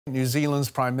New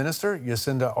Zealand's Prime Minister,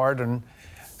 Jacinda Ardern,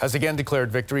 has again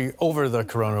declared victory over the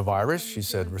coronavirus. She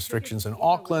said restrictions in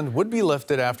Auckland would be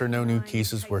lifted after no new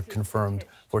cases were confirmed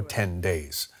for 10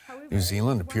 days. New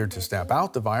Zealand appeared to stamp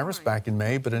out the virus back in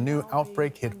May, but a new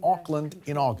outbreak hit Auckland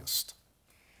in August.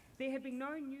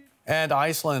 And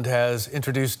Iceland has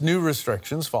introduced new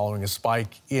restrictions following a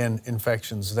spike in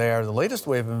infections there. The latest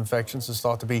wave of infections is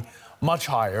thought to be much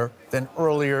higher than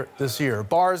earlier this year.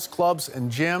 Bars, clubs,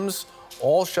 and gyms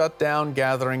all shut down.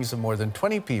 Gatherings of more than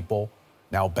 20 people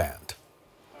now banned.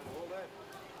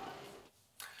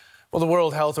 Well, the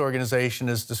World Health Organization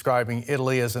is describing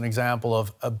Italy as an example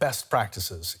of best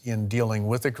practices in dealing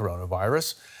with the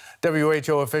coronavirus.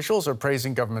 WHO officials are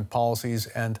praising government policies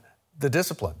and the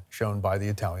discipline shown by the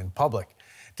Italian public.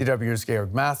 DW's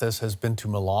Georg Mathis has been to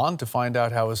Milan to find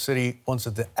out how a city once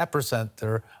at the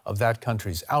epicenter of that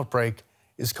country's outbreak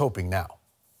is coping now.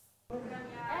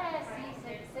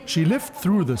 She lived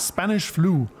through the Spanish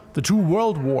flu, the two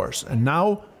world wars, and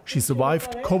now she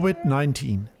survived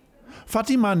COVID-19.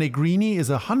 Fatima Negrini is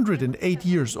 108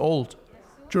 years old.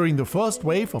 During the first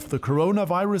wave of the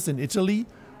coronavirus in Italy,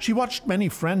 she watched many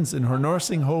friends in her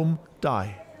nursing home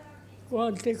die.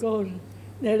 I've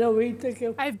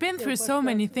been through so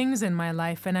many things in my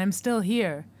life and I'm still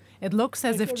here. It looks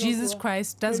as if Jesus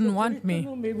Christ doesn't want me.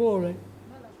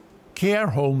 Care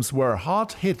homes were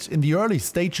hard hit in the early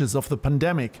stages of the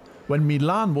pandemic, when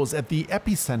Milan was at the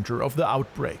epicenter of the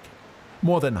outbreak.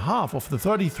 More than half of the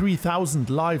 33,000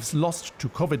 lives lost to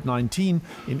COVID-19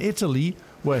 in Italy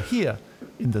were here,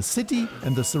 in the city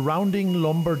and the surrounding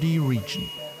Lombardy region.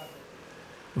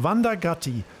 Wanda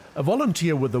Gatti, a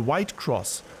volunteer with the White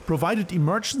Cross, provided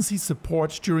emergency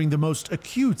support during the most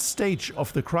acute stage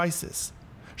of the crisis.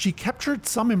 She captured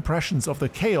some impressions of the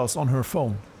chaos on her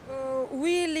phone.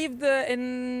 We lived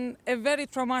in a very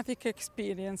traumatic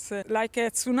experience, like a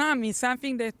tsunami,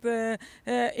 something that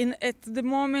at the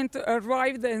moment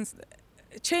arrived and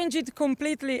changed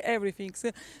completely everything.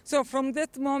 So from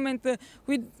that moment,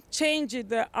 we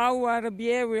changed our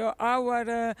behavior,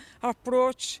 our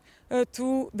approach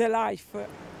to the life.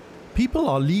 People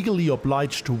are legally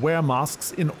obliged to wear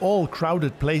masks in all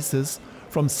crowded places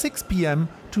from 6 p.m.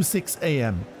 to 6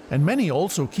 a.m. and many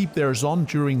also keep theirs on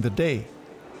during the day.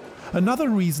 Another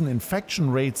reason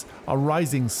infection rates are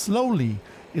rising slowly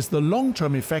is the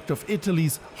long-term effect of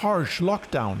Italy's harsh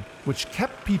lockdown, which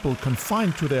kept people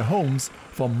confined to their homes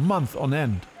for months on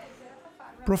end.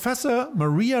 Professor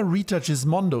Maria Rita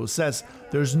Gismondo says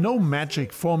there's no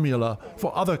magic formula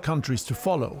for other countries to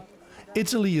follow.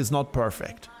 Italy is not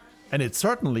perfect, and it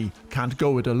certainly can't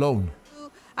go it alone.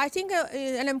 I think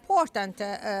an important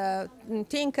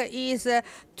thing is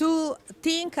to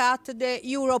think at the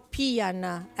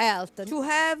European health, to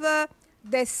have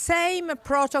the same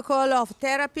protocol of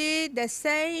therapy, the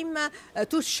same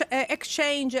to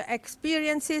exchange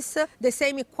experiences, the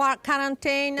same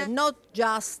quarantine, not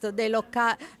just the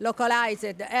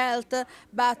localized health,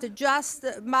 but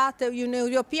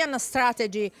European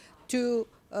strategy to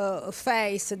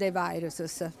face the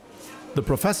viruses. The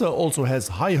professor also has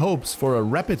high hopes for a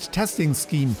rapid testing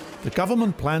scheme the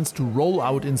government plans to roll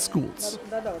out in schools.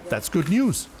 That's good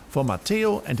news for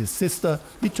Matteo and his sister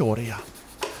Vittoria.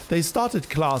 They started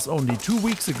class only 2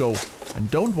 weeks ago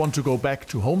and don't want to go back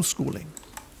to homeschooling.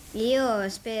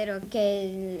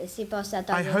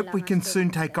 I hope we can soon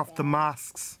take off the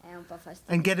masks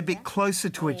and get a bit closer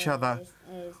to each other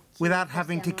without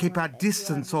having to keep our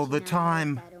distance all the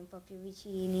time.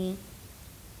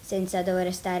 Senza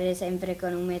dover stare sempre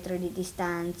con 1 metro di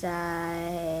distanza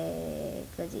e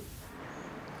così.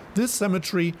 This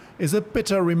cemetery is a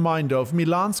bitter reminder of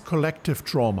Milan's collective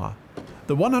trauma.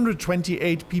 The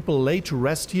 128 people laid to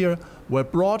rest here were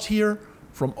brought here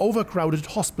from overcrowded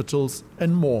hospitals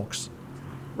and morgues.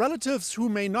 Relatives who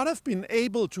may not have been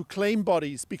able to claim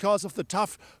bodies because of the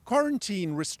tough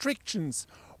quarantine restrictions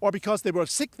or because they were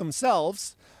sick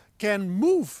themselves can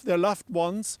move their loved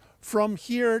ones from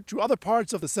here to other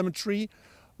parts of the cemetery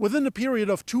within a period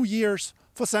of 2 years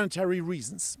for sanitary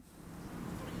reasons.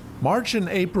 March and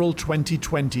April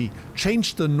 2020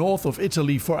 changed the north of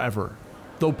Italy forever.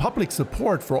 Though public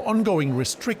support for ongoing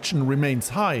restriction remains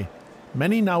high,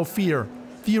 many now fear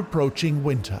the approaching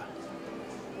winter.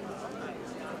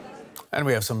 And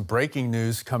we have some breaking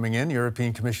news coming in.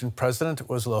 European Commission President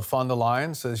Ursula von der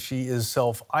Leyen says she is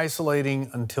self-isolating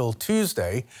until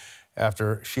Tuesday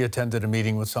after she attended a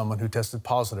meeting with someone who tested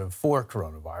positive for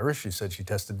coronavirus. She said she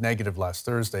tested negative last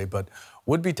Thursday, but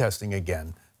would be testing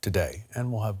again today. And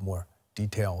we'll have more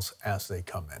details as they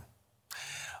come in.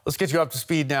 Let's get you up to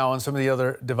speed now on some of the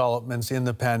other developments in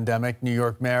the pandemic. New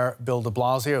York Mayor Bill de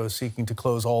Blasio is seeking to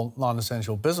close all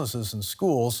non-essential businesses and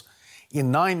schools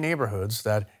in 9 neighborhoods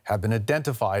that have been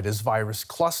identified as virus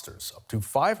clusters. Up to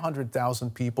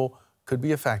 500,000 people could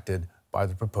be affected by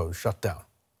the proposed shutdown.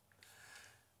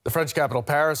 The French capital,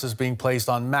 Paris, is being placed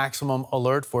on maximum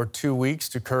alert for 2 weeks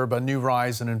to curb a new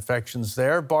rise in infections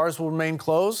there. Bars will remain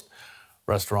closed.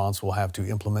 Restaurants will have to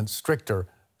implement stricter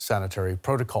sanitary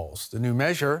protocols. The new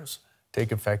measures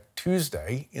take effect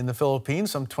Tuesday. In the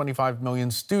Philippines, some 25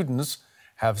 million students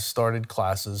have started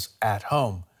classes at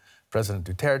home. President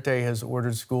Duterte has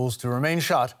ordered schools to remain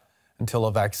shut until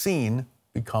a vaccine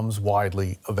becomes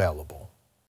widely available.